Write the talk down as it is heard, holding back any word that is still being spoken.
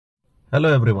Hello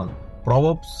everyone.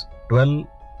 Proverbs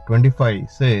 12:25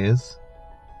 says,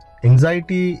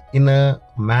 "Anxiety in a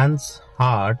man's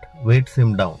heart weights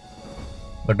him down,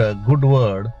 but a good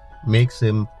word makes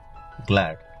him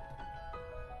glad."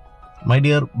 My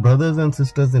dear brothers and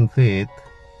sisters in faith,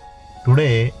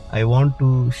 today I want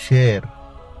to share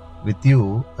with you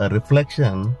a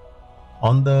reflection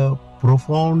on the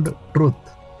profound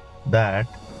truth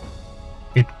that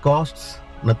it costs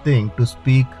nothing to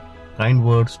speak kind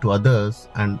words to others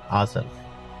and ourselves.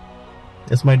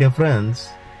 Yes, my dear friends,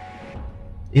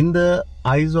 in the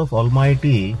eyes of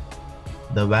Almighty,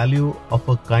 the value of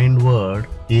a kind word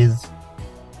is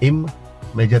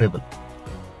immeasurable.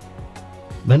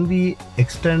 When we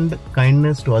extend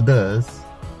kindness to others,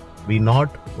 we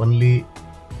not only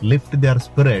lift their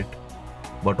spirit,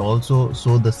 but also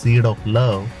sow the seed of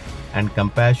love and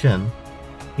compassion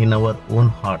in our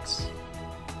own hearts.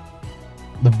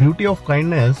 The beauty of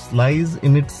kindness lies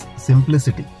in its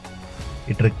simplicity.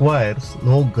 It requires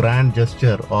no grand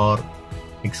gesture or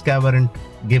extravagant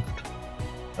gift.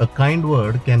 A kind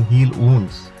word can heal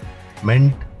wounds,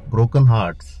 mend broken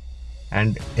hearts,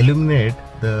 and illuminate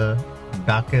the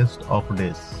darkest of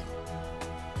days.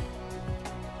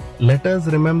 Let us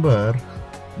remember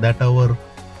that our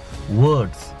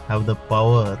words have the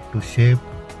power to shape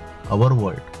our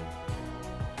world.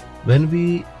 When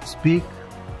we speak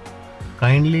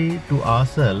kindly to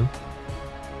ourselves,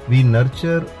 we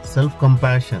nurture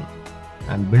self-compassion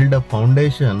and build a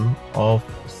foundation of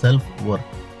self-worth.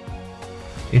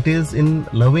 It is in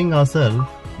loving ourselves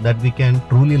that we can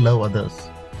truly love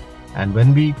others. And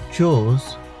when we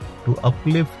choose to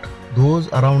uplift those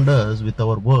around us with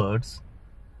our words,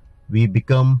 we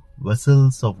become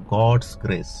vessels of God's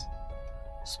grace,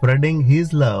 spreading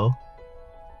His love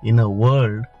in a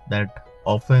world that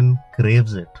often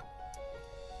craves it.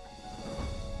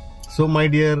 So, my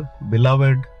dear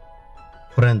beloved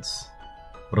friends,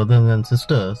 brothers and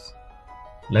sisters,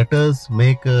 let us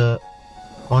make a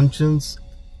conscious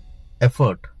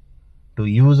effort to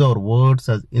use our words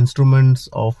as instruments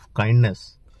of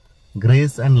kindness,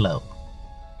 grace and love.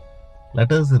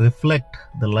 Let us reflect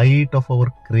the light of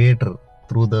our Creator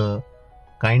through the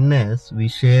kindness we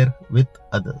share with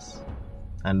others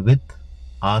and with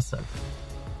ourselves.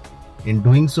 In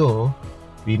doing so,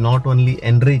 we not only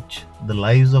enrich the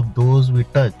lives of those we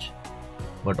touch,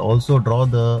 but also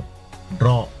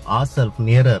draw ourselves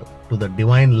nearer to the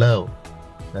divine love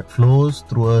that flows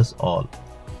through us all.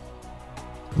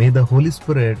 May the Holy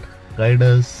Spirit guide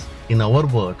us in our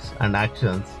words and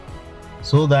actions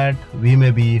so that we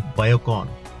may be beacon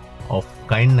of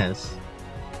kindness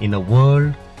in a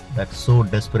world that so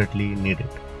desperately needs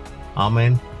it.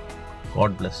 Amen.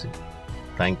 God bless you.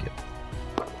 Thank you.